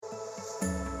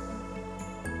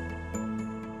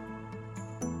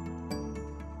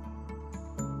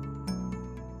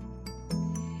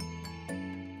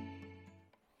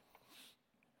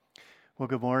Well,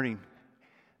 good morning.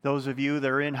 Those of you that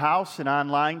are in-house and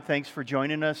online, thanks for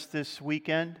joining us this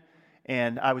weekend.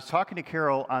 And I was talking to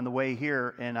Carol on the way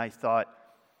here, and I thought,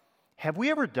 have we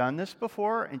ever done this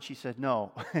before? And she said,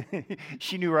 no.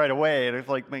 She knew right away. And I was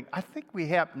like, I think we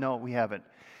have. No, we haven't.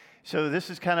 So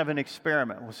this is kind of an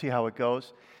experiment. We'll see how it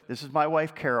goes. This is my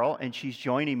wife, Carol, and she's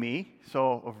joining me.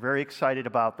 So we're very excited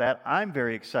about that. I'm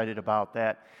very excited about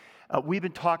that. We've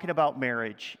been talking about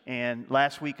marriage, and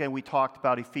last weekend we talked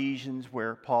about Ephesians,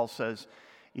 where Paul says,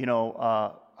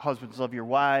 husbands love your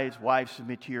wives, wives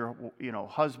submit to your,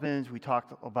 husbands. We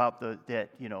talked about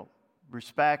that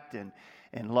respect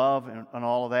and love and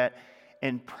all of that.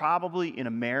 And probably in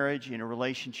a marriage, in a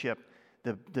relationship,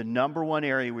 the number one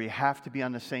area where you have to be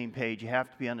on the same page, you have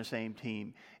to be on the same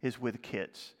team, is with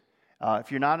kids.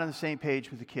 If you're not on the same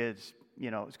page with the kids,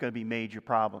 it's going to be a major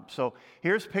problem. So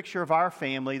here's a picture of our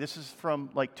family. This is from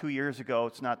like 2 years ago.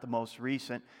 It's not the most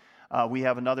recent. We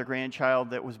have another grandchild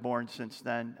that was born since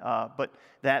then. But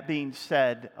that being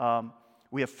said,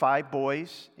 we have 5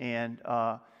 boys, and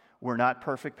we're not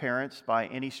perfect parents by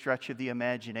any stretch of the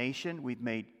imagination. We've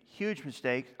made huge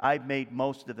mistakes. I've made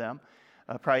most of them,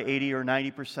 probably 80 or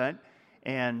 90%.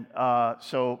 And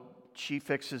so she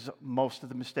fixes most of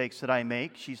the mistakes that I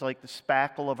make. She's like the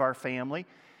spackle of our family.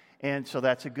 And so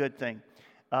that's a good thing.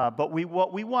 But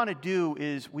what we want to do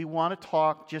is we want to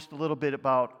talk just a little bit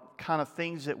about kind of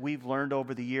things that we've learned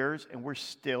over the years, and we're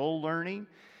still learning.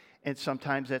 And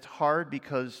sometimes that's hard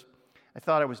because I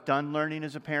thought I was done learning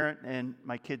as a parent, and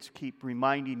my kids keep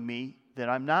reminding me that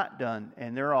I'm not done,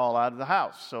 and they're all out of the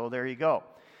house. So there you go.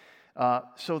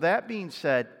 So that being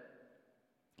said,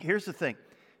 here's the thing.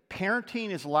 Parenting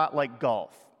is a lot like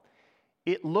golf.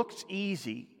 It looks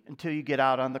easy until you get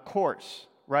out on the course.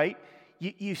 Right?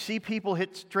 You see people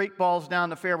hit straight balls down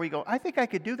the fairway. You go, I think I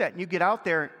could do that. And you get out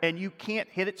there, and you can't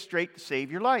hit it straight to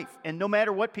save your life. And no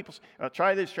matter what people say,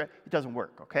 try this, it doesn't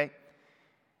work, okay?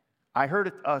 I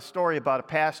heard a story about a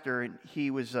pastor, and he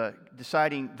was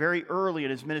deciding very early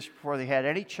in his ministry, before they had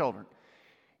any children,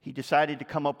 he decided to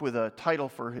come up with a title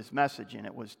for his message, and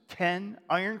it was 10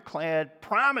 Ironclad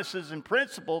Promises and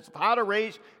Principles of How to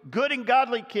Raise Good and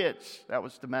Godly Kids. That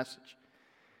was the message.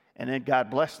 And then God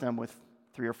blessed them with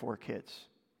 3 or 4 kids.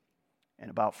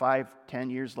 And about 5-10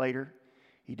 years later,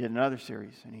 he did another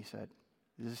series, and he said,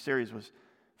 this series was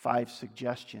 5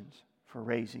 suggestions for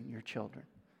raising your children.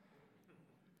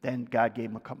 Then God gave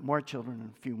him a couple more children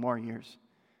and a few more years,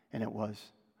 and it was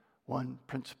 1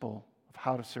 principle of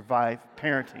how to survive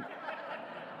parenting.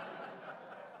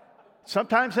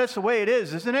 Sometimes that's the way it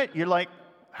is, isn't it? You're like,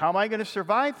 how am I going to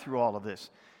survive through all of this?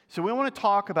 So we want to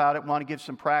talk about it. We want to give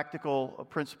some practical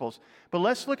principles. But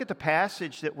let's look at the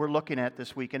passage that we're looking at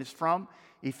this week. And it's from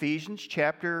Ephesians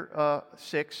chapter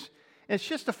 6. And it's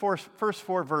just the first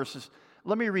 4 verses.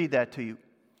 Let me read that to you.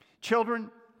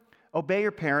 Children, obey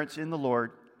your parents in the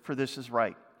Lord, for this is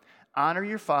right. Honor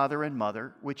your father and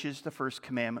mother, which is the first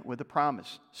commandment with a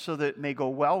promise, so that it may go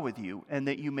well with you and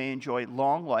that you may enjoy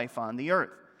long life on the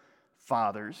earth.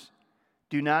 Fathers,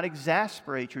 do not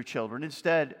exasperate your children.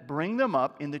 Instead, bring them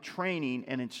up in the training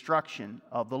and instruction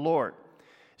of the Lord.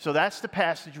 So that's the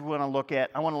passage we want to look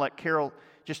at. I want to let Carol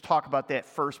just talk about that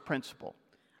first principle.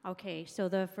 Okay, so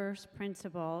the first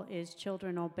principle is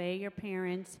children, obey your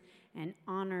parents and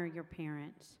honor your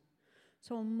parents.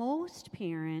 So most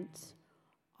parents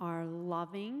are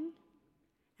loving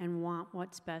and want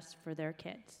what's best for their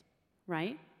kids,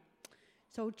 right?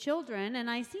 So children, and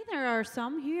I see there are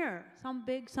some here, some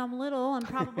big, some little, and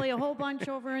probably a whole bunch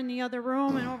over in the other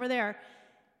room and over there.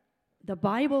 The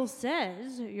Bible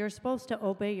says you're supposed to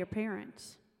obey your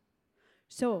parents.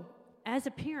 So as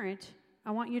a parent,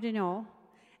 I want you to know,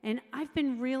 and I've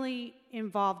been really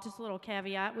involved, just a little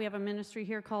caveat, we have a ministry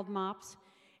here called MOPS,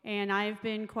 and I've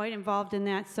been quite involved in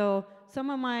that. So some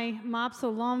of my MOPS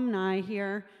alumni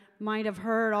here might have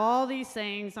heard all these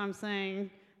sayings I'm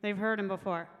saying. They've heard them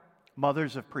before.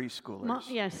 Mothers of preschoolers.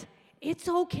 Yes. It's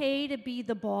okay to be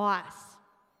the boss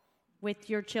with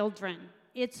your children.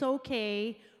 It's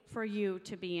okay for you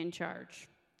to be in charge,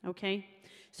 okay?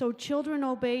 So children,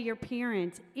 obey your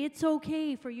parents. It's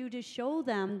okay for you to show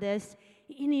them this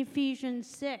in Ephesians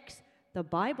 6. The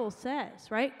Bible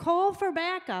says, right? Call for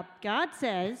backup. God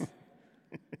says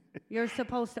you're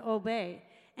supposed to obey.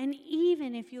 And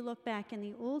even if you look back in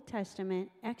the Old Testament,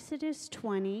 Exodus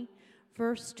 20,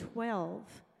 verse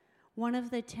 12, one of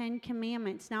the 10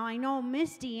 Commandments. Now, I know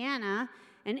Miss Deanna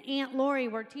and Aunt Lori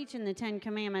were teaching the 10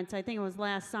 Commandments. I think it was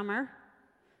last summer.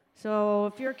 So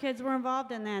if your kids were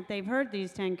involved in that, they've heard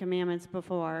these 10 Commandments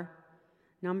before.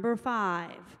 Number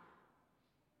 5,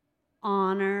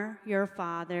 honor your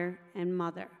father and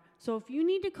mother. So if you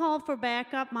need to call for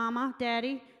backup, Mama,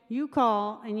 Daddy, You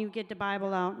call and you get the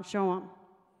Bible out and show them.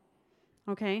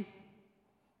 Okay?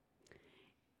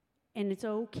 And it's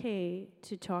okay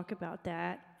to talk about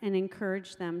that and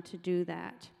encourage them to do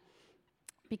that.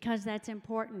 Because that's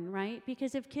important, right?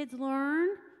 Because if kids learn,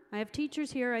 I have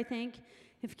teachers here, I think,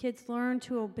 if kids learn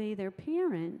to obey their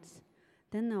parents,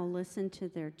 then they'll listen to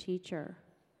their teacher.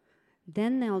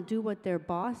 Then they'll do what their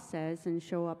boss says and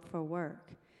show up for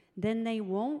work. Then they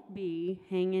won't be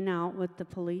hanging out with the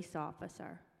police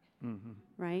officer,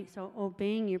 right? So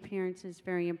obeying your parents is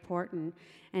very important,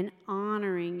 and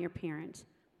honoring your parents.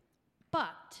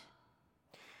 But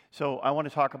So I want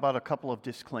to talk about a couple of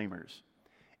disclaimers.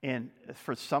 And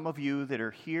for some of you that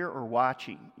are here or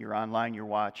watching, you're online, you're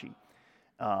watching,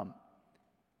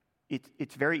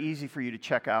 it's very easy for you to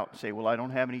check out and say, well, I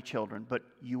don't have any children, but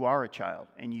you are a child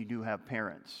and you do have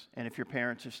parents. And if your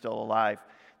parents are still alive,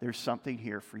 there's something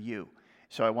here for you.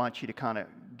 So I want you to kind of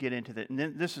get into that. And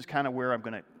then this is kind of where I'm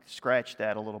going to scratch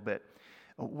that a little bit.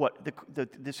 What the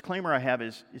disclaimer I have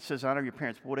is, it says honor your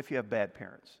parents, but what if you have bad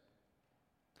parents?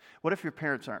 What if your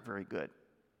parents aren't very good?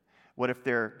 What if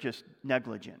they're just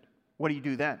negligent? What do you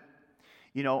do then?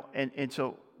 You know, and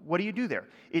so what do you do there?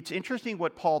 It's interesting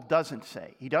what Paul doesn't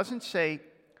say. He doesn't say,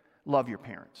 love your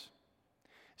parents.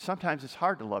 Sometimes it's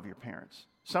hard to love your parents.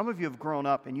 Some of you have grown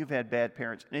up and you've had bad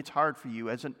parents, and it's hard for you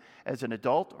as an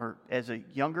adult or as a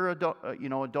younger adult.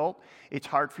 Adult. It's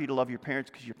hard for you to love your parents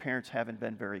because your parents haven't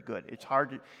been very good. It's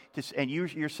hard to and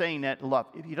you're saying that love.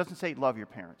 He doesn't say love your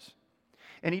parents,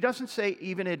 and he doesn't say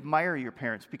even admire your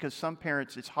parents, because some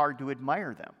parents it's hard to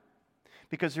admire them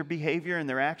because their behavior and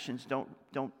their actions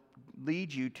don't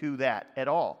lead you to that at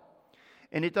all.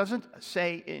 And it doesn't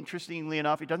say, interestingly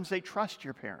enough, it doesn't say trust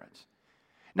your parents.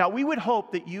 Now, we would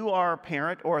hope that you are a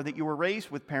parent or that you were raised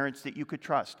with parents that you could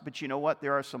trust. But you know what?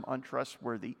 There are some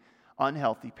untrustworthy,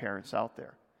 unhealthy parents out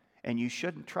there. And you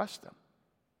shouldn't trust them.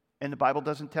 And the Bible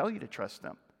doesn't tell you to trust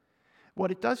them.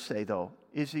 What it does say, though,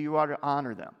 is that you ought to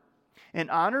honor them. And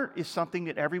honor is something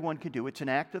that everyone can do. It's an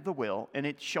act of the will, and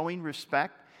it's showing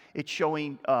respect. It's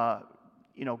showing,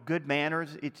 good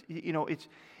manners.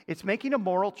 It's making a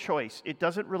moral choice. It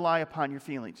doesn't rely upon your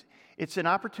feelings. It's an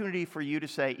opportunity for you to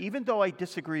say, even though I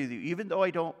disagree with you, even though I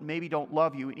don't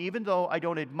love you, and even though I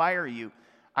don't admire you,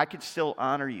 I can still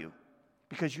honor you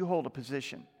because you hold a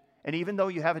position. And even though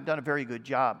you haven't done a very good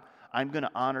job, I'm going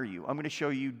to honor you. I'm going to show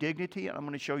you dignity, and I'm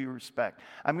going to show you respect.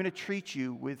 I'm going to treat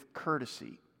you with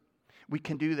courtesy. We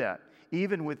can do that,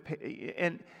 even with,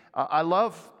 and I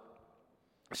love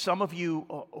some of you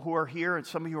who are here and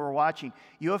some of you who are watching,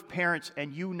 you have parents,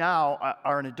 and you now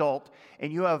are an adult,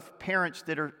 and you have parents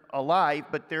that are alive,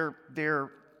 but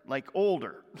they're like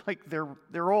older, like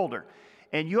they're older.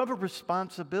 And you have a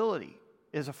responsibility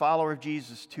as a follower of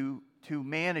Jesus to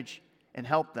manage and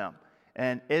help them.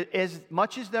 And as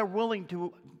much as they're willing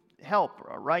to help,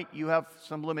 right, you have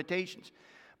some limitations.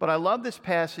 But I love this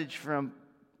passage from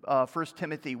 1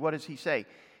 Timothy. What does he say?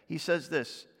 He says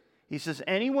this. He says,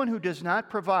 anyone who does not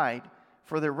provide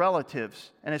for their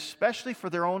relatives, and especially for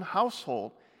their own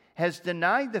household, has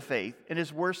denied the faith and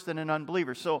is worse than an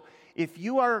unbeliever. So if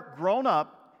you are grown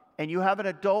up and you have an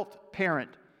adult parent,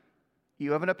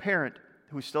 you have a parent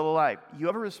who's still alive, you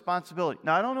have a responsibility.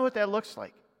 Now, I don't know what that looks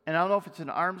like, and I don't know if it's an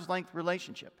arm's length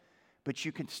relationship, but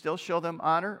you can still show them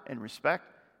honor and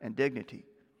respect and dignity.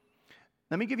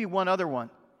 Let me give you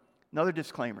another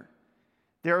disclaimer.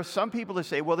 There are some people that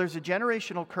say, well, there's a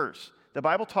generational curse. The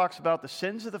Bible talks about the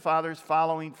sins of the fathers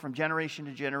following from generation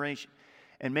to generation.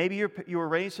 And maybe you were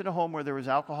raised in a home where there was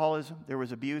alcoholism, there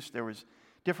was abuse, there was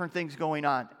different things going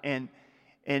on. And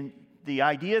the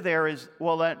idea there is,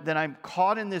 well, then I'm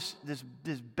caught in this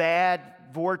bad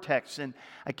vortex, and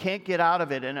I can't get out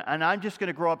of it, and I'm just going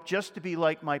to grow up just to be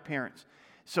like my parents.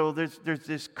 So there's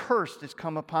this curse that's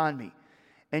come upon me.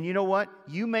 And you know what?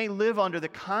 You may live under the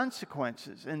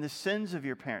consequences and the sins of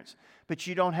your parents, but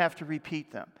you don't have to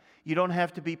repeat them. You don't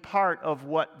have to be part of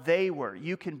what they were.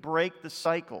 You can break the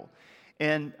cycle.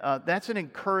 And that's an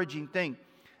encouraging thing.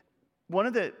 One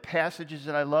of the passages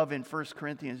that I love in 1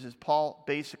 Corinthians is Paul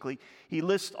basically, he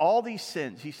lists all these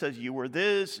sins. He says, you were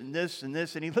this and this and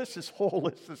this, and he lists this whole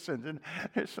list of sins, and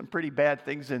there's some pretty bad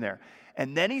things in there.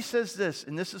 And then he says this,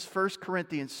 and this is 1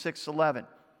 Corinthians 6:11.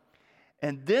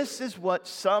 And this is what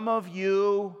some of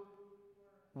you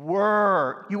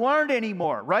were. You aren't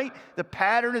anymore, right? The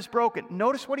pattern is broken.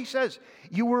 Notice what he says.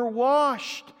 You were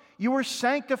washed. You were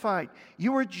sanctified.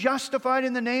 You were justified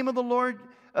in the name of the Lord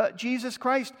Jesus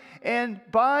Christ and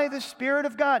by the Spirit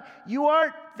of God. You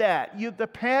aren't that. The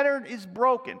pattern is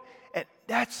broken. And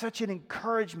that's such an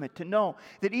encouragement to know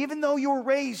that even though you were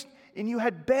raised and you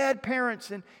had bad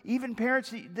parents and even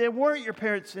parents that weren't your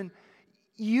parents, and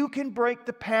You can break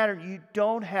the pattern. You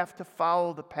don't have to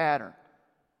follow the pattern.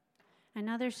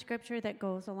 Another scripture that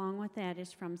goes along with that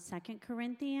is from 2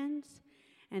 Corinthians,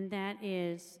 and that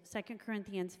is 2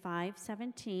 Corinthians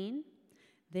 5:17.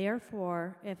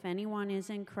 Therefore, if anyone is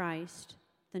in Christ,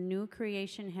 the new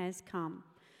creation has come.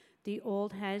 The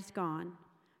old has gone.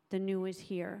 The new is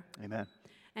here. Amen.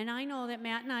 And I know that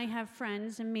Matt and I have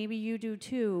friends, and maybe you do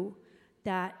too,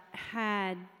 that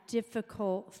had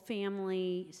difficult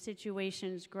family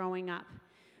situations growing up.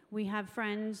 We have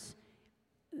friends,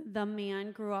 the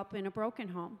man grew up in a broken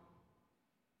home,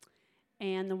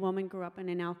 and the woman grew up in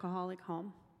an alcoholic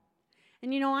home.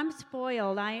 And I'm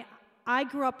spoiled. I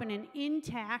grew up in an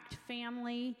intact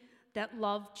family that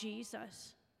loved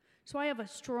Jesus. So I have a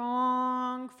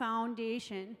strong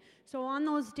foundation. So on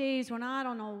those days when I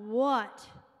don't know what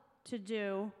to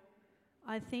do,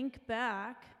 I think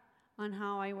back on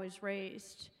how I was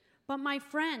raised. But my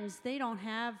friends, they don't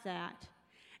have that.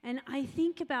 And I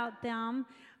think about them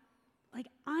like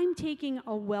I'm taking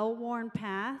a well-worn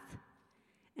path,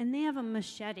 and they have a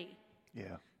machete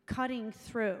cutting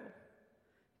through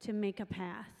to make a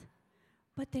path.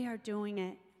 But they are doing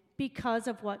it because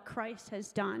of what Christ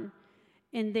has done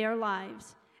in their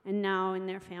lives and now in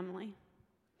their family.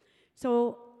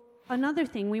 So another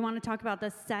thing, we want to talk about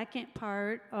the second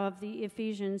part of the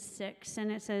Ephesians 6, and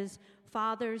it says,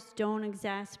 fathers, don't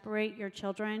exasperate your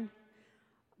children.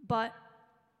 But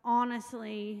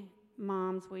honestly,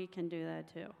 moms, we can do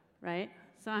that too, right?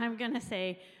 So I'm going to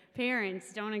say,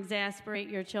 parents, don't exasperate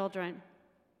your children.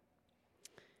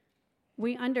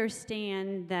 We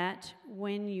understand that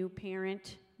when you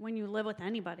parent, when you live with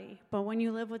anybody, but when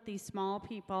you live with these small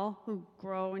people who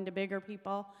grow into bigger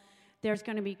people, there's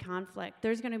going to be conflict.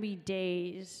 There's going to be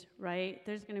days, right?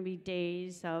 There's going to be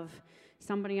days of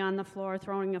somebody on the floor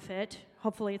throwing a fit.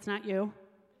 Hopefully it's not you,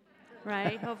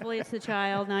 right? Hopefully it's the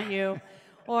child, not you.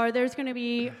 Or there's going to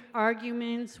be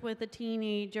arguments with a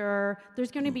teenager. There's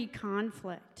going to be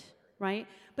conflict, right?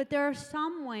 But there are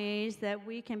some ways that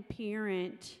we can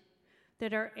parent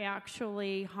that are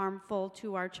actually harmful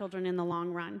to our children in the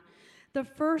long run. The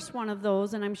first one of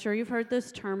those, and I'm sure you've heard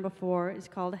this term before, is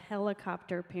called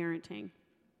helicopter parenting.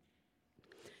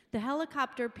 The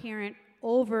helicopter parent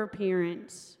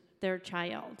overparents their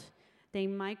child. They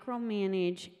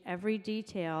micromanage every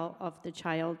detail of the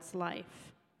child's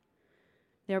life.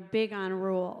 They're big on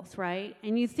rules, right?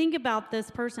 And you think about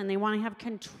this person, they want to have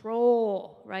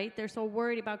control, right? They're so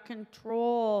worried about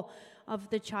control of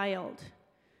the child.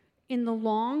 In the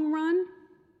long run,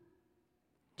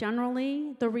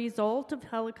 generally, the result of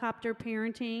helicopter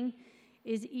parenting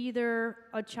is either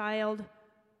a child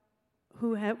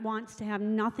who wants to have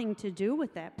nothing to do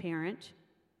with that parent,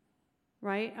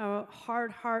 right? A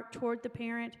hard heart toward the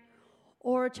parent,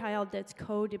 or a child that's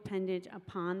codependent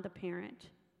upon the parent.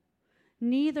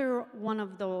 Neither one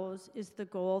of those is the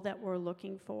goal that we're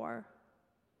looking for,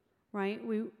 right?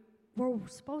 We're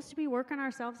supposed to be working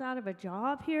ourselves out of a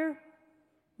job here,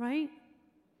 right?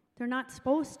 They're not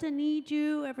supposed to need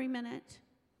you every minute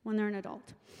when they're an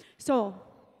adult. So,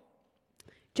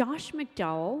 Josh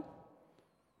McDowell,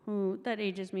 that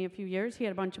ages me a few years, he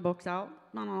had a bunch of books out,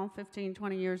 15,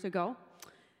 20 years ago.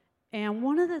 And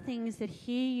one of the things that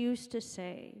he used to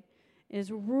say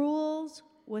is rules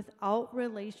without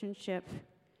relationship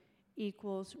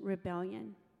equals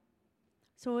rebellion.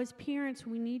 So as parents,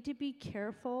 we need to be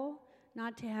careful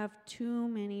not to have too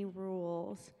many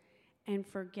rules and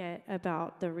forget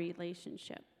about the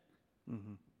relationship.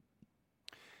 Mm-hmm.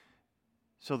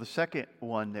 So the second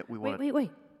one that we want to...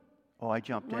 Wait. Oh, I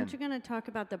jumped in. Aren't you going to talk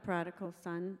about the prodigal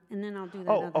son, and then I'll do that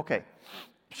Oh, okay. Part.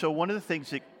 So one of the things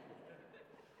that...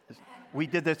 We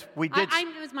did this...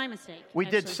 It was my mistake. We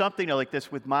did something like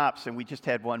this with MOPS, and we just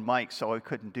had one mic, so I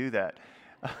couldn't do that.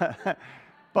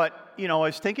 But, I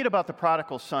was thinking about the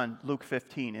prodigal son, Luke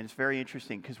 15, and it's very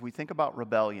interesting because we think about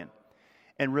rebellion.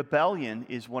 And rebellion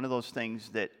is one of those things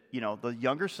that, the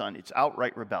younger son, it's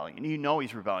outright rebellion.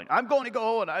 He's rebelling. I'm going to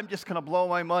go, and I'm just going to blow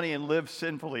my money and live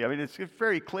sinfully. I mean, it's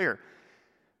very clear.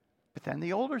 But then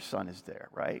the older son is there,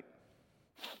 right?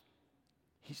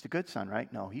 He's the good son,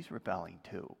 right? No, he's rebelling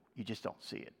too. You just don't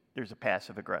see it. There's a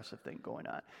passive-aggressive thing going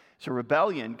on. So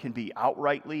rebellion can be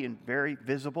outrightly and very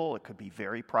visible. It could be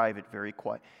very private, very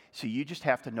quiet. So you just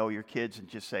have to know your kids and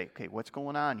just say, okay, what's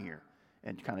going on here?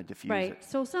 And kind of diffuse it. Right.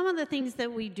 So some of the things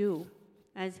that we do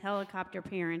as helicopter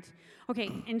parents.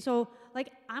 Okay, and so,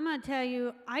 I'm going to tell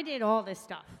you, I did all this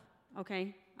stuff,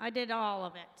 okay? I did all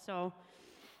of it. So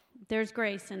there's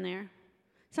grace in there.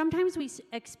 Sometimes we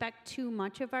expect too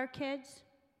much of our kids,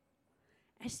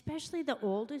 especially the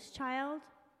oldest child,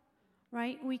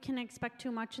 right? We can expect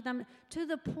too much of them to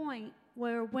the point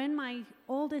where when my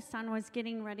oldest son was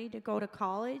getting ready to go to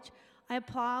college, I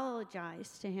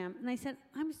apologized to him. And I said,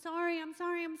 I'm sorry,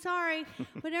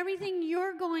 but everything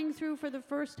you're going through for the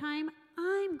first time,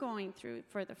 I'm going through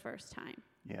for the first time.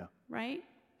 Yeah. Right?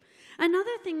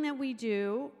 Another thing that we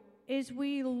do is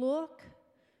we look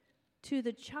to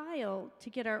the child to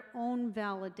get our own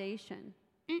validation.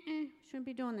 Shouldn't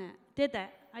be doing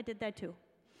that. I did that too.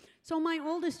 So my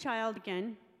oldest child,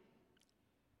 again,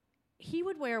 he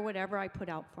would wear whatever I put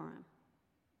out for him,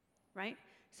 right?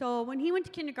 So when he went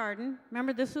to kindergarten,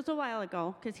 remember this was a while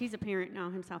ago, because he's a parent now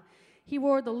himself, he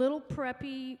wore the little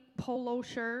preppy polo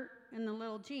shirt and the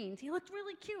little jeans. He looked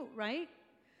really cute, right?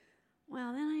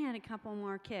 Well, then I had a couple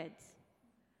more kids.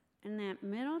 And that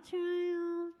middle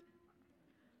child,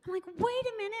 I'm like, wait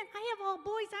a minute, I have all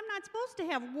boys. I'm not supposed to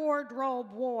have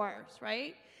wardrobe wars,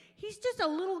 right? He's just a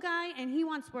little guy, and he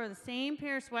wants to wear the same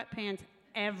pair of sweatpants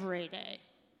every day.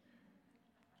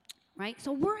 Right?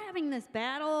 So we're having this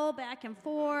battle back and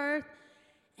forth.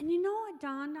 And you know what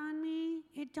dawned on me?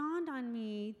 It dawned on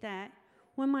me that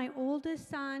when my oldest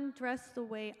son dressed the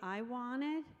way I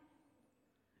wanted,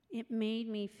 it made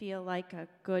me feel like a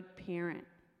good parent.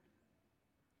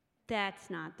 That's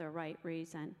not the right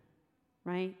reason,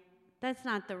 right? That's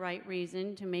not the right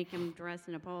reason to make him dress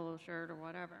in a polo shirt or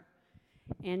whatever.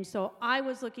 And so I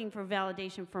was looking for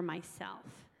validation for myself.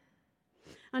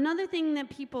 Another thing that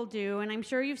people do, and I'm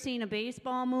sure you've seen a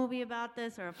baseball movie about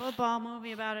this or a football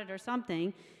movie about it or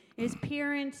something, is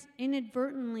parents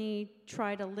inadvertently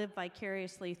try to live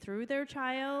vicariously through their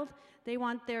child. They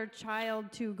want their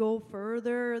child to go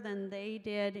further than they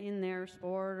did in their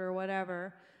sport or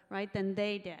whatever, right, than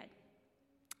they did.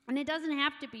 And it doesn't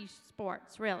have to be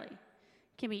sports, really.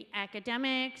 It can be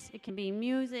academics, it can be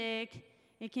music,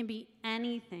 it can be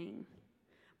anything.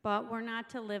 But we're not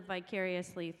to live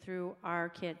vicariously through our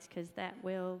kids, because that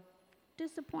will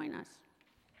disappoint us.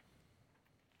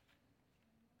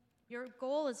 Your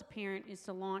goal as a parent is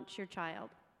to launch your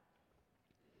child.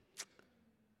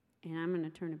 And I'm going to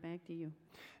turn it back to you.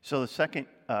 So the second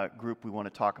group we want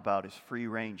to talk about is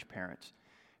free-range parents.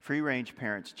 Free-range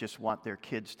parents just want their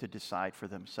kids to decide for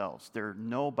themselves. There are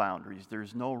no boundaries.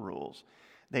 There's no rules.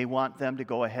 They want them to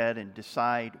go ahead and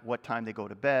decide what time they go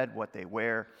to bed, what they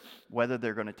wear, whether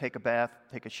they're going to take a bath,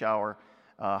 take a shower,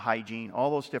 hygiene,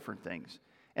 all those different things.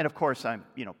 And of course, I'm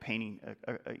painting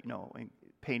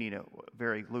it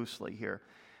very loosely here,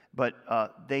 but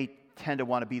they tend to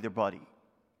want to be their buddy.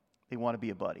 They want to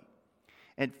be a buddy.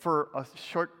 And for a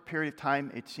short period of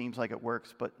time, it seems like it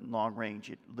works, but in long range,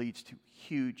 it leads to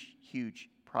huge, huge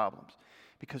problems.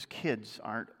 Because kids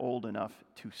aren't old enough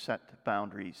to set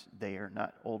boundaries. They are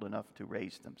not old enough to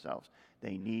raise themselves.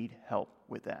 They need help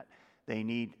with that. They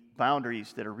need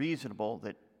boundaries that are reasonable,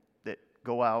 that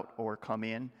go out or come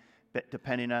in,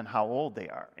 depending on how old they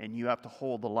are. And you have to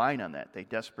hold the line on that. They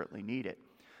desperately need it.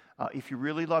 If you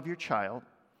really love your child,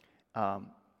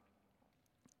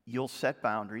 you'll set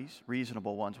boundaries,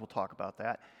 reasonable ones, we'll talk about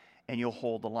that, and you'll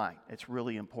hold the line. It's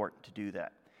really important to do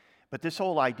that. But this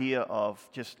whole idea of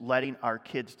just letting our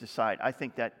kids decide, I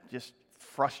think that just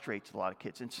frustrates a lot of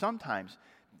kids. And sometimes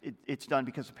it's done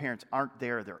because the parents aren't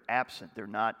there, they're absent, they're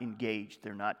not engaged,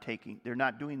 they're not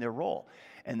doing their role.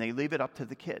 And they leave it up to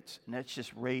the kids. And that's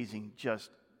just raising just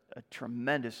a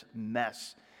tremendous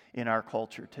mess in our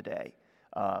culture today.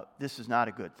 This is not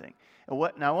a good thing.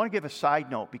 Now I want to give a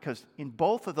side note, because in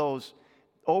both of those,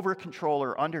 over control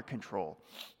or under control,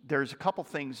 there's a couple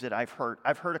things that I've heard.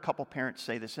 I've heard a couple parents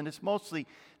say this, and it's mostly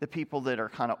the people that are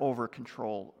kind of over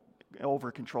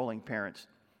controlling parents.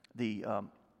 And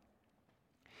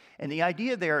the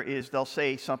idea there is they'll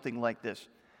say something like this: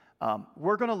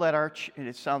 "We're going to let and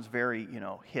it sounds very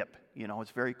hip.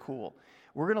 It's very cool.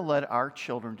 We're going to let our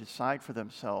children decide for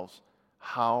themselves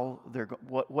how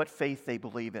what faith they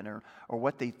believe in or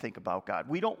what they think about God.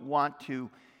 We don't want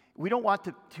to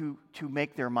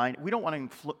make their mind. We don't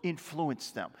want to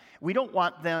influence them. We don't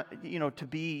want them, to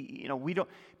be, we don't,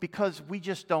 because we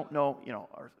just don't know,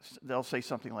 or they'll say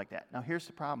something like that. Now, here's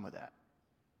the problem with that.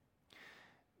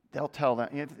 They'll tell them,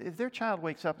 if their child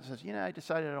wakes up and says, I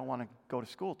decided I don't want to go to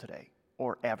school today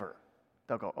or ever,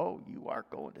 they'll go, oh, you are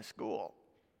going to school.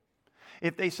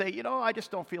 If they say, I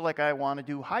just don't feel like I want to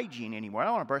do hygiene anymore. I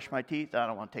don't want to brush my teeth. I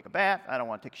don't want to take a bath. I don't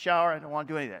want to take a shower. I don't want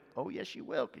to do any of that. Oh, yes, you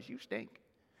will, because you stink.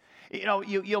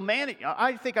 You'll manage.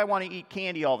 I think I want to eat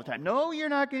candy all the time. No, you're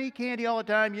not going to eat candy all the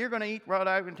time. You're going to eat what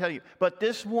I'm going to tell you. But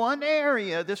this one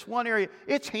area,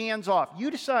 it's hands off. You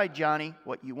decide, Johnny,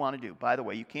 what you want to do. By the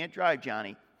way, you can't drive,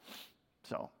 Johnny.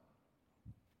 So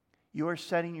you are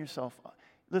setting yourself up.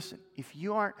 Listen, if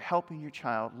you aren't helping your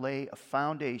child lay a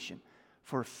foundation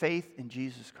for faith in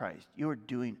Jesus Christ, you are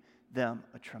doing them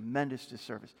a tremendous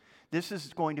disservice. This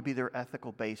is going to be their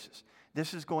ethical basis.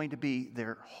 This is going to be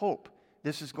their hope.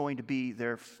 This is going to be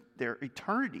their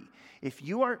eternity. If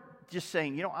you are just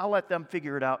saying, I'll let them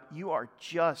figure it out, you are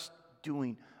just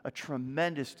doing a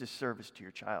tremendous disservice to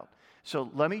your child.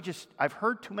 So I've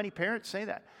heard too many parents say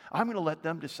that. I'm going to let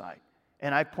them decide.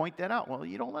 And I point that out. Well,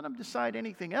 you don't let them decide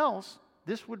anything else.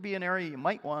 This would be an area you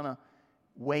might want to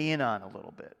weigh in on a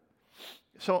little bit.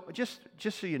 So just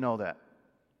so you know that.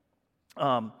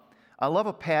 I love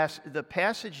the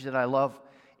passage that I love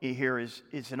here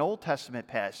is an Old Testament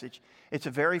passage. It's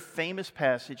a very famous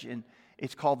passage, and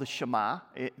it's called the Shema,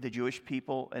 the Jewish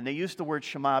people. And they use the word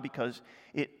Shema because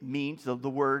it means,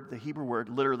 the Hebrew word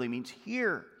literally means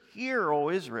hear, O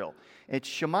Israel. It's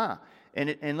Shema.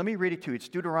 And let me read it to you. It's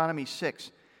Deuteronomy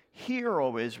 6. Hear,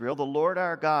 O Israel, the Lord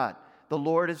our God, the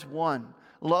Lord is one.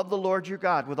 Love the Lord your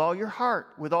God with all your heart,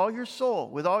 with all your soul,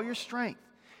 with all your strength.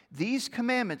 These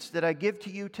commandments that I give to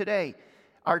you today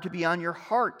are to be on your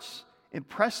hearts.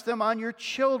 Impress them on your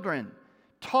children.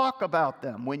 Talk about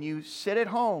them when you sit at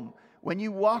home, when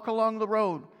you walk along the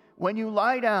road, when you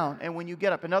lie down, and when you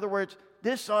get up. In other words,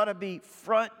 this ought to be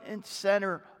front and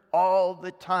center all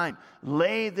the time.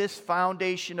 Lay this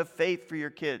foundation of faith for your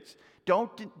kids.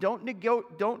 Don't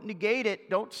negate it.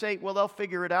 Don't say, well, they'll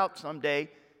figure it out someday.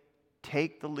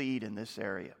 Take the lead in this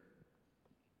area.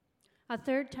 A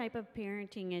third type of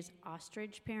parenting is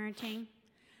ostrich parenting.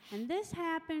 And this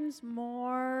happens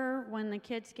more when the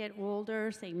kids get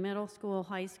older, say middle school,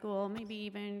 high school, maybe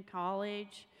even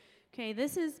college. Okay,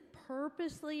 this is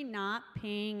purposely not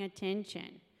paying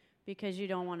attention because you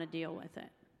don't want to deal with it.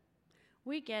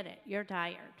 We get it. You're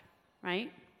tired,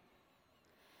 right?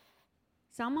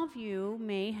 Some of you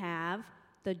may have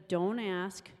the don't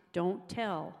ask, don't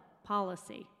tell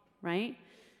policy, right?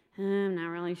 I'm not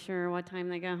really sure what time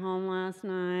they got home last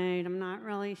night. I'm not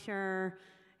really sure,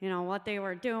 what they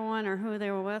were doing or who they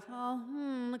were with.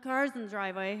 Oh, the car's in the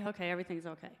driveway. Okay, everything's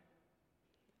okay.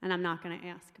 And I'm not going to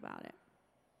ask about it.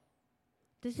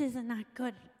 This is not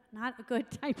a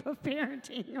good type of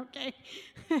parenting, okay?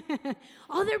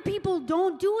 Other people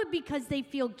don't do it because they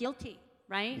feel guilty,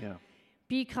 right? Yeah.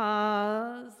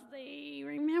 Because they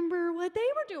remember what they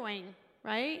were doing,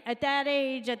 right? At that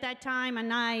age, at that time, a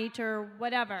night, or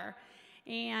whatever.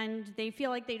 And they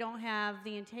feel like they don't have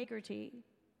the integrity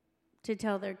to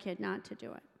tell their kid not to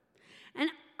do it. And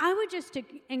I would just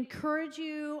encourage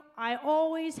you, I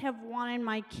always have wanted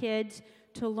my kids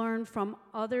to learn from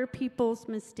other people's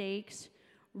mistakes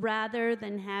rather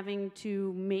than having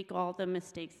to make all the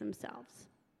mistakes themselves.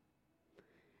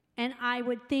 And I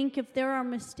would think if there are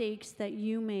mistakes that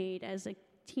you made as a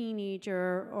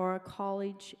teenager or a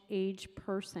college-age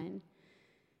person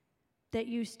that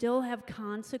you still have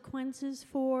consequences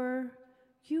for,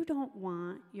 you don't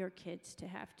want your kids to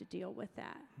have to deal with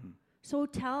that. So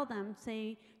tell them,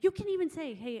 you can even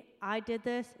say, hey, I did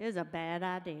this, it was a bad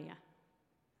idea,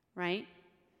 right?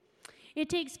 It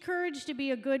takes courage to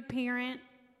be a good parent,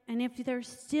 and if they're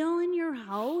still in your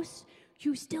house,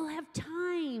 you still have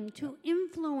time to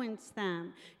influence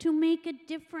them, to make a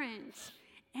difference.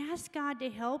 Ask God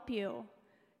to help you.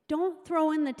 Don't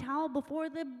throw in the towel before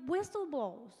the whistle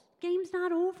blows. Game's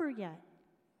not over yet.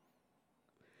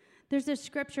 There's a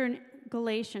scripture in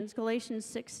Galatians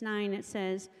 6:9. It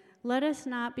says, let us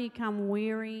not become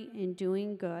weary in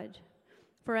doing good,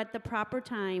 for at the proper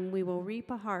time we will reap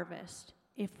a harvest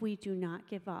if we do not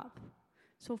give up.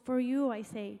 So for you, I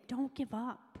say, don't give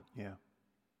up. Yeah.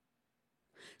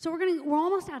 So we're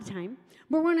almost out of time,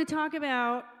 but we're going to talk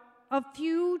about a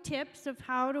few tips of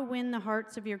how to win the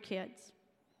hearts of your kids.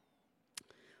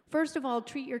 First of all,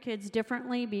 treat your kids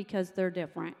differently because they're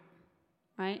different,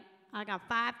 right? I got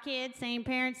 5 kids, same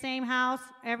parents, same house.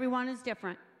 Everyone is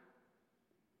different.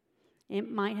 It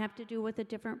might have to do with a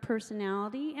different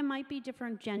personality. It might be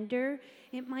different gender.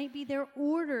 It might be their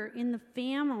order in the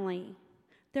family.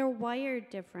 They're wired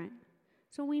different.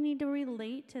 So we need to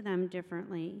relate to them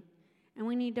differently. And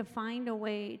we need to find a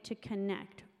way to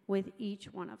connect with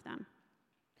each one of them.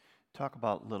 Talk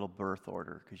about little birth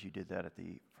order, because you did that at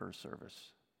the first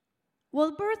service.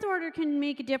 Well, birth order can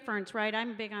make a difference, right?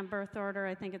 I'm big on birth order.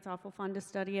 I think it's awful fun to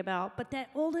study about. But that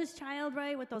oldest child,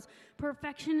 right, with those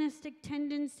perfectionistic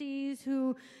tendencies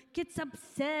who gets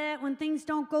upset when things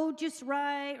don't go just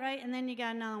right? And then you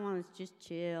got another one that's just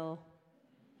chill.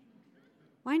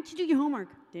 Why didn't you do your homework?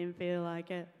 Didn't feel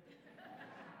like it.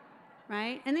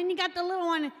 Right? And then you got the little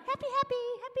one, happy,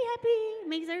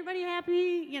 makes everybody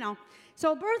happy,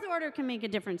 So birth order can make a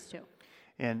difference too.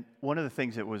 And one of the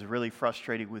things that was really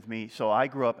frustrating with me, so I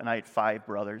grew up and I had 5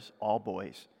 brothers, all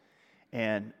boys.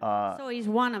 And so he's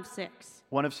one of 6.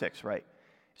 One of 6, right.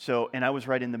 So, and I was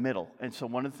right in the middle. And so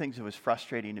one of the things that was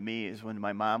frustrating to me is when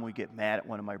my mom would get mad at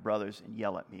one of my brothers and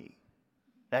yell at me.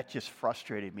 That just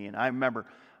frustrated me. And I remember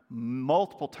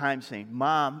multiple times saying,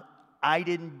 Mom, I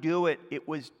didn't do it. It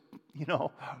was,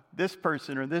 this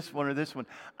person or this one or this one.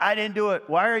 I didn't do it.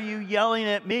 Why are you yelling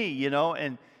at me,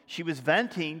 And she was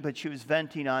venting, but she was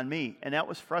venting on me. And that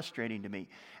was frustrating to me.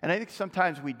 And I think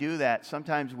sometimes we do that.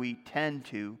 Sometimes we tend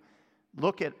to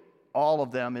look at all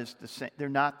of them as the same. They're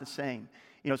not the same.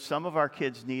 Some of our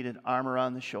kids need an arm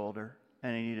around the shoulder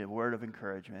and they need a word of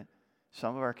encouragement.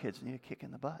 Some of our kids need a kick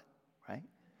in the butt, right?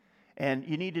 And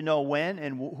you need to know when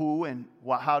and who and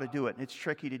how to do it. And it's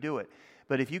tricky to do it.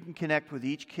 But if you can connect with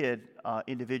each kid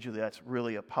individually, that's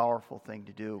really a powerful thing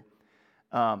to do.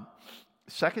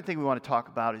 Second thing we want to talk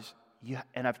about is,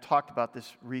 and I've talked about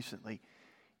this recently,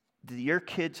 your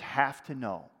kids have to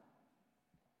know.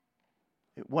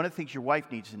 One of the things your wife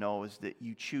needs to know is that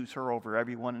you choose her over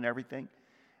everyone and everything.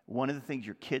 One of the things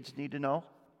your kids need to know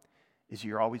is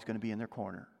you're always going to be in their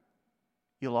corner.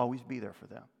 You'll always be there for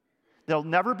them. There'll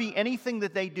never be anything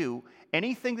that they do,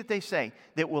 anything that they say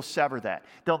that will sever that.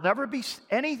 There'll never be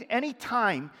any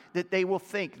time that they will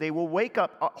think, they will wake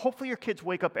up, hopefully your kids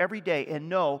wake up every day and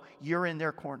know you're in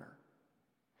their corner.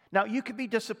 Now, you could be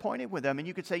disappointed with them, and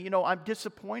you could say, I'm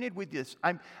disappointed with this.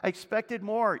 I expected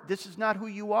more. This is not who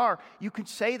you are. You can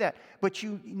say that, but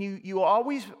you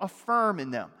always affirm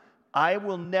in them, I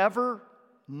will never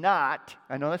not,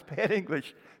 I know that's bad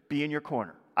English, be in your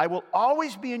corner. I will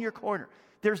always be in your corner.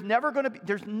 There's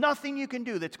nothing you can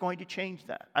do that's going to change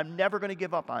that. I'm never going to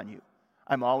give up on you.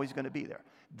 I'm always going to be there.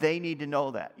 They need to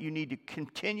know that. You need to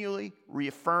continually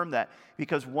reaffirm that,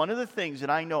 because one of the things that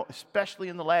I know, especially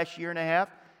in the last year and a half,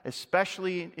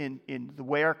 especially in the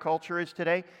way our culture is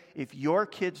today, if your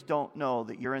kids don't know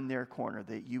that you're in their corner,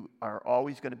 that you are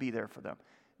always going to be there for them,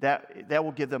 that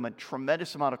will give them a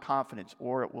tremendous amount of confidence,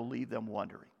 or it will leave them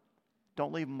wondering.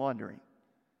 Don't leave them wondering.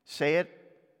 Say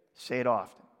it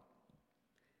often.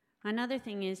 Another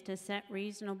thing is to set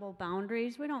reasonable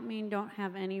boundaries. We don't mean don't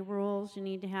have any rules. You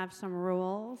need to have some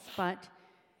rules,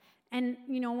 and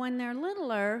when they're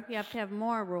littler, you have to have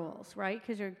more rules, right?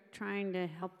 Because you're trying to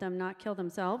help them not kill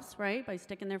themselves, right? By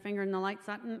sticking their finger in the light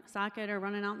socket or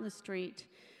running out in the street.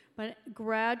 But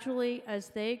gradually, as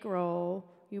they grow,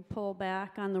 you pull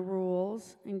back on the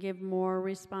rules and give more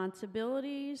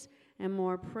responsibilities and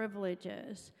more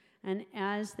privileges. And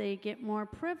as they get more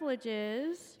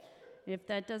privileges, if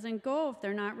that doesn't go, if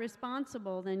they're not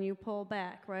responsible, then you pull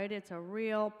back, right? It's a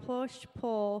real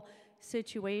push-pull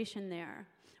situation there.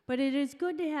 But it is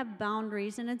good to have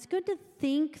boundaries, and it's good to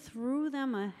think through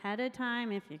them ahead of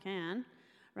time if you can,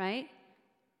 right?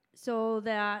 So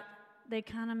that they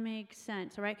kind of make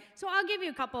sense, right? So I'll give you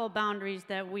a couple of boundaries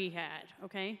that we had,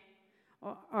 okay?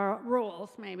 Or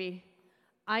rules, maybe.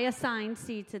 I assigned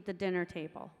seats at the dinner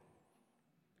table.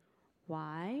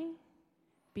 Why?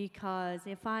 Because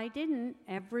if I didn't,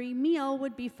 every meal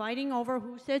would be fighting over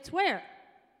who sits where,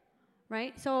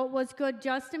 right? So it was good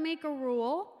just to make a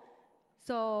rule,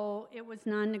 so it was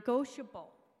non-negotiable,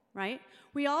 right?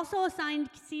 We also assigned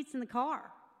seats in the car.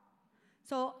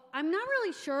 So I'm not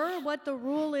really sure what the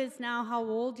rule is now, how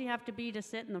old you have to be to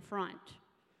sit in the front.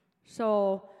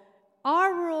 So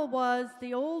our rule was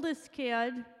the oldest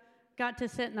kid got to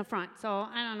sit in the front. So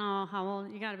I don't know how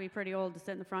old, you got to be pretty old to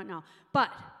sit in the front now.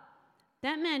 But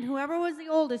that meant whoever was the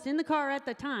oldest in the car at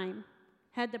the time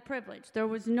had the privilege. There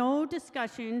was no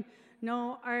discussion,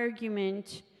 no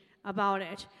argument about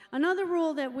it. Another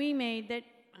rule that we made that,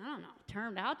 I don't know,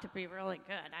 turned out to be really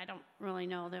good. I don't really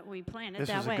know that we planned it that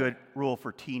way. This is a good rule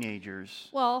for teenagers.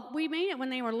 Well, we made it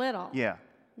when they were little. Yeah.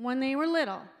 When they were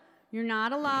little. You're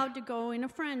not allowed to go in a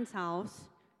friend's house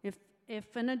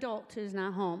if an adult is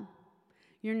not home.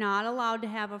 You're not allowed to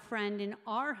have a friend in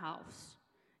our house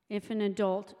if an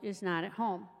adult is not at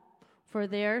home. For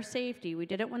their safety, we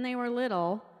did it when they were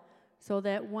little, so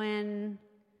that when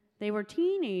they were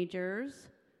teenagers,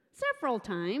 several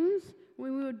times, we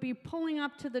would be pulling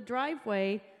up to the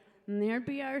driveway, and there'd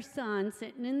be our son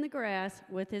sitting in the grass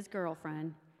with his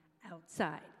girlfriend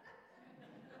outside.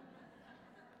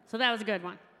 So that was a good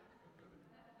one.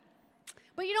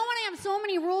 But you don't want to have so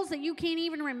many rules that you can't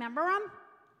even remember them.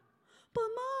 But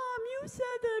Mom, you said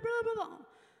that, blah, blah, blah.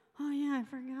 Oh, yeah, I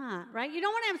forgot, right? You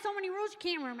don't want to have so many rules you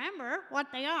can't remember what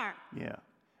they are. Yeah.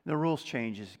 The rules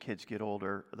change as the kids get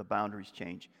older, the boundaries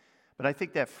change. But I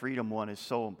think that freedom one is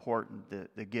so important,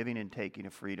 the giving and taking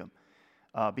of freedom,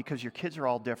 because your kids are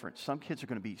all different. Some kids are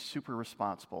going to be super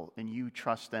responsible, and you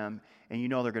trust them, and you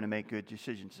know they're going to make good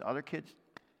decisions. Other kids,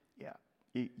 yeah,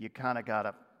 you kind of got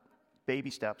to baby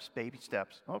steps.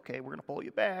 Okay, we're going to pull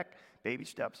you back. Baby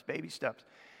steps.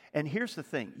 And here's the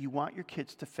thing. You want your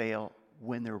kids to fail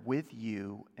when they're with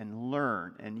you and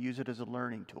learn and use it as a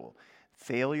learning tool.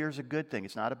 Failure is a good thing.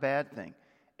 It's not a bad thing.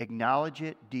 Acknowledge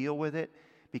it, deal with it,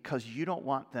 because you don't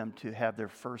want them to have their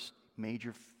first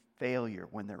major failure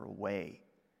when they're away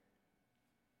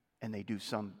and they do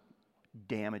some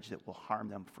damage that will harm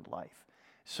them for life.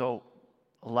 So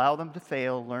allow them to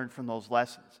fail, learn from those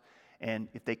lessons. And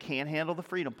if they can't handle the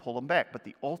freedom, pull them back. But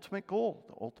the ultimate goal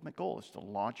is to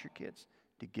launch your kids,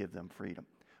 to give them freedom.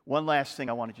 One last thing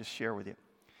I want to just share with you.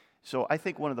 So I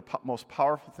think one of the most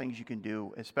powerful things you can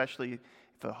do, especially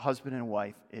if a husband and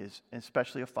wife is,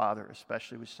 especially a father,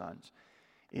 especially with sons,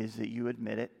 is that you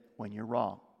admit it when you're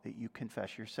wrong, that you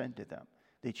confess your sin to them,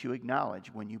 that you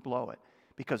acknowledge when you blow it.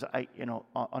 Because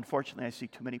unfortunately, I see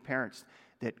too many parents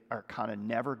that are kind of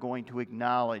never going to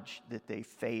acknowledge that they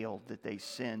failed, that they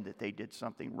sinned, that they did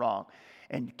something wrong.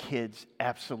 And kids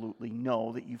absolutely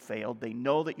know that you failed. They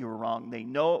know that you were wrong. They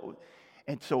know.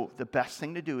 And so the best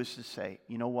thing to do is to say,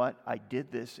 you know what? I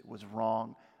did this. It was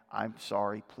wrong. I'm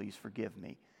sorry. Please forgive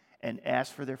me. And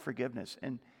ask for their forgiveness.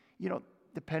 And,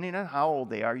 depending on how old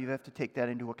they are, you have to take that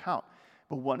into account.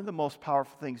 But one of the most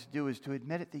powerful things to do is to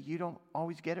admit it that you don't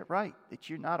always get it right, that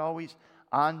you're not always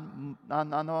on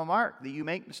the mark, that you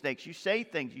make mistakes, you say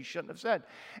things you shouldn't have said,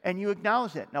 and you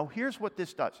acknowledge that. Now, here's what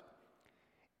this does.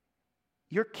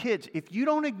 Your kids, if you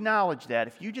don't acknowledge that,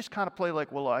 if you just kind of play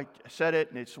like, well, I said it,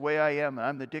 and it's the way I am, and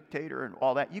I'm the dictator, and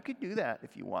all that, you could do that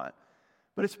if you want.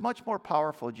 But it's much more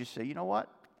powerful to just say, you know what?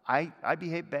 I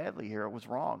behaved badly here. It was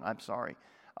wrong. I'm sorry.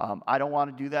 I don't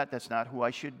want to do that. That's not who I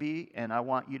should be, and I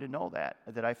want you to know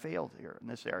that I failed here in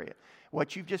this area.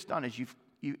 What you've just done is you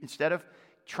instead of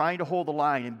trying to hold the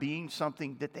line and being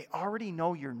something that they already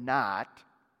know you're not,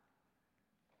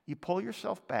 you pull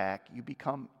yourself back, you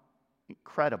become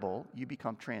credible, you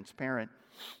become transparent,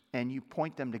 and you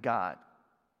point them to God.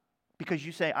 Because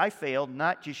you say, I failed,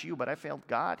 not just you, but I failed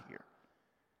God here.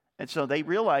 And so they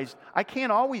realize, I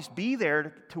can't always be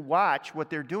there to watch what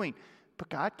they're doing, but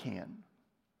God can.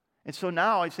 And so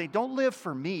now I say, don't live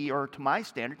for me or to my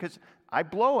standard because I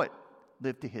blow it.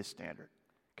 Live to his standard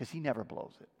because he never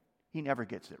blows it. He never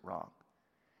gets it wrong.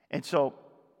 And so,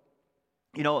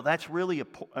 that's really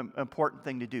an important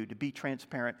thing to do, to be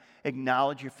transparent,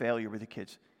 acknowledge your failure with the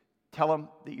kids. Tell them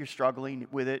that you're struggling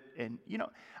with it. And,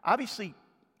 obviously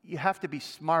you have to be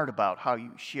smart about how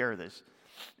you share this.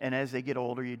 And as they get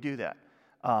older, you do that.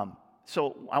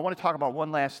 So I want to talk about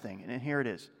one last thing, and here it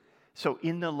is. So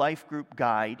in the Life Group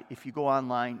Guide, if you go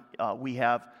online, we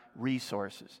have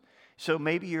resources. So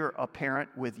maybe you're a parent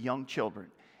with young children,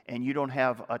 and you don't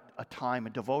have a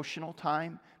devotional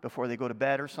time before they go to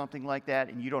bed or something like that,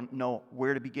 and you don't know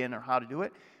where to begin or how to do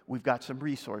it. We've got some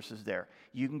resources there.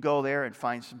 You can go there and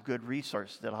find some good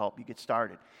resources that'll help you get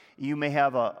started. You may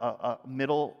have a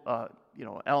middle,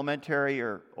 elementary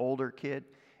or older kid,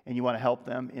 and you want to help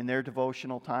them in their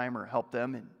devotional time or help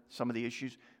them in some of the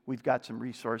issues. We've got some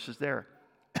resources there.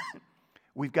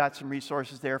 We've got some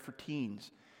resources there for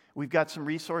teens. We've got some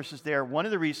resources there. One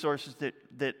of the resources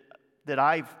that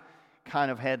I've kind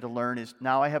of had to learn is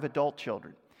now I have adult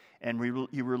children. And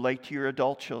you relate to your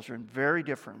adult children very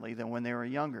differently than when they were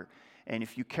younger. And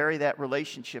if you carry that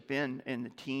relationship in the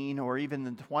teen or even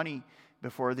the 20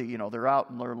 before they're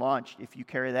out and they're launched, if you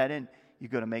carry that in, you're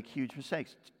going to make huge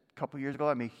mistakes. A couple years ago,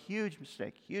 I made a huge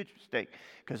mistake,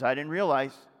 because I didn't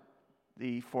realize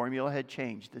the formula had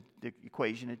changed, the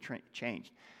equation had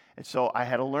changed. And so I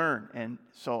had to learn, and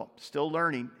so still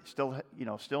learning,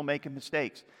 still making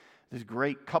mistakes.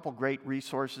 There's couple great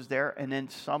resources there, and then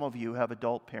some of you have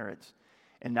adult parents,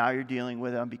 and now you're dealing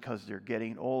with them because they're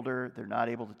getting older, they're not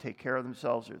able to take care of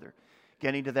themselves, or they're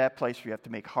getting to that place where you have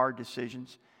to make hard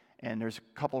decisions, and there's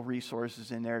a couple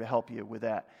resources in there to help you with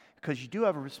that, because you do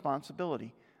have a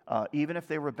responsibility. Even if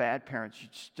they were bad parents, you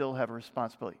still have a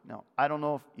responsibility. Now, I don't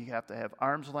know if you have to have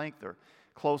arm's length or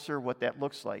closer, what that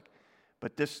looks like.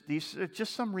 But these are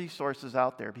just some resources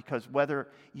out there, because whether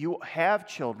you have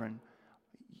children,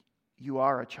 you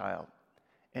are a child.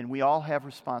 And we all have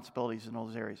responsibilities in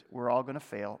those areas. We're all going to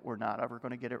fail. We're not ever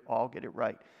going to get it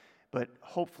right. But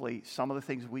hopefully some of the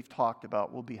things we've talked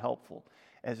about will be helpful.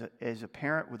 As a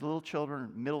parent with little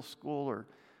children, middle school or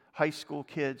high school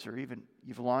kids, or even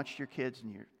you've launched your kids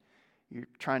and you're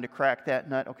trying to crack that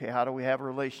nut. Okay, how do we have a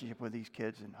relationship with these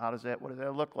kids, and what does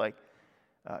that look like?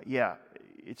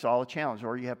 It's all a challenge.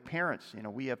 Or you have parents.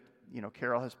 We have,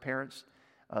 Carol has parents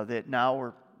that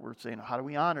now we're saying, how do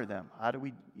we honor them? How do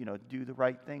we, do the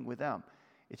right thing with them?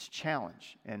 It's a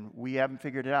challenge, and we haven't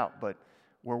figured it out, but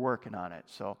we're working on it.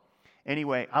 So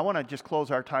anyway, I want to just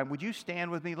close our time. Would you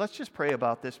stand with me? Let's just pray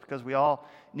about this, because we all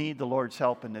need the Lord's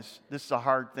help in this. This is a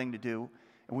hard thing to do.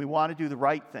 And we want to do the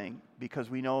right thing because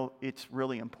we know it's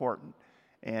really important.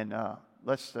 And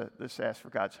let's ask for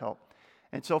God's help.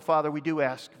 And so, Father, we do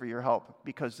ask for your help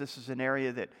because this is an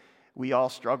area that we all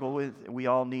struggle with. We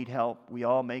all need help. We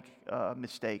all make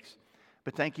mistakes.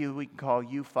 But thank you, we can call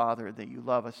you Father, that you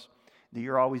love us, that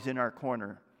you're always in our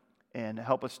corner. And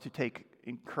help us to take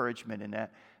encouragement in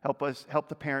that. Help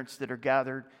the parents that are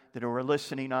gathered, that are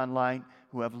listening online,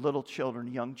 who have little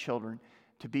children, young children,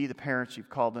 to be the parents you've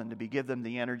called them to be. Give them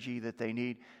the energy that they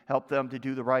need. Help them to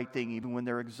do the right thing even when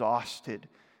they're exhausted.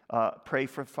 Pray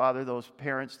for, Father, those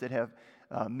parents that have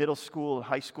middle school and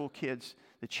high school kids.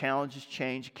 The challenges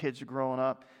change. Kids are growing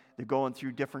up. They're going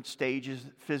through different stages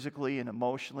physically and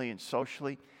emotionally and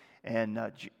socially. And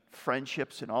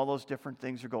friendships and all those different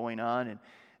things are going on.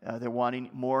 And they're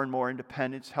wanting more and more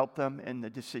independence. Help them in the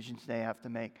decisions they have to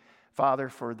make. Father,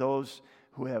 for those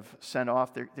who have sent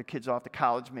off their kids off to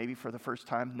college maybe for the first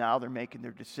time, now they're making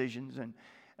their decisions. And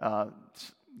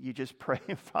you just pray,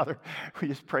 Father, we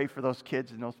just pray for those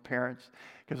kids and those parents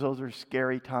because those are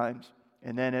scary times.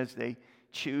 And then as they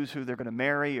choose who they're going to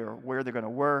marry or where they're going to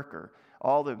work or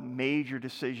all the major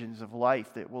decisions of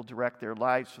life that will direct their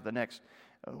lives for the next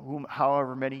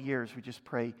however many years, we just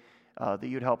pray that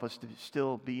you'd help us to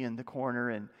still be in the corner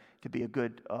and to be a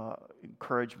good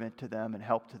encouragement to them and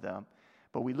help to them.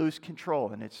 But we lose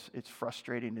control, and it's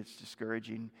frustrating, it's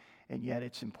discouraging, and yet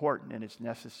it's important and it's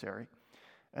necessary.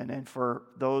 And then for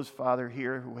those, Father,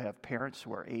 here who have parents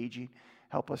who are aging,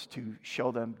 help us to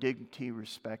show them dignity,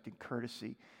 respect, and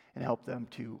courtesy, and help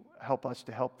us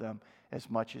to help them as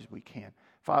much as we can.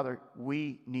 Father,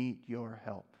 we need your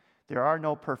help. There are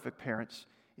no perfect parents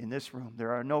in this room.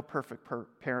 There are no perfect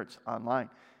parents online.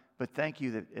 But thank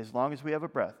you that as long as we have a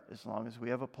breath, as long as we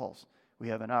have a pulse, we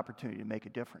have an opportunity to make a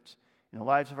difference in the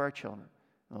lives of our children,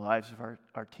 in the lives of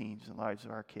our teens, in the lives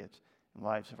of our kids, in the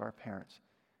lives of our parents.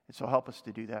 And so help us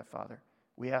to do that, Father.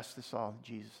 We ask this all in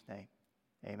Jesus' name.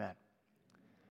 Amen.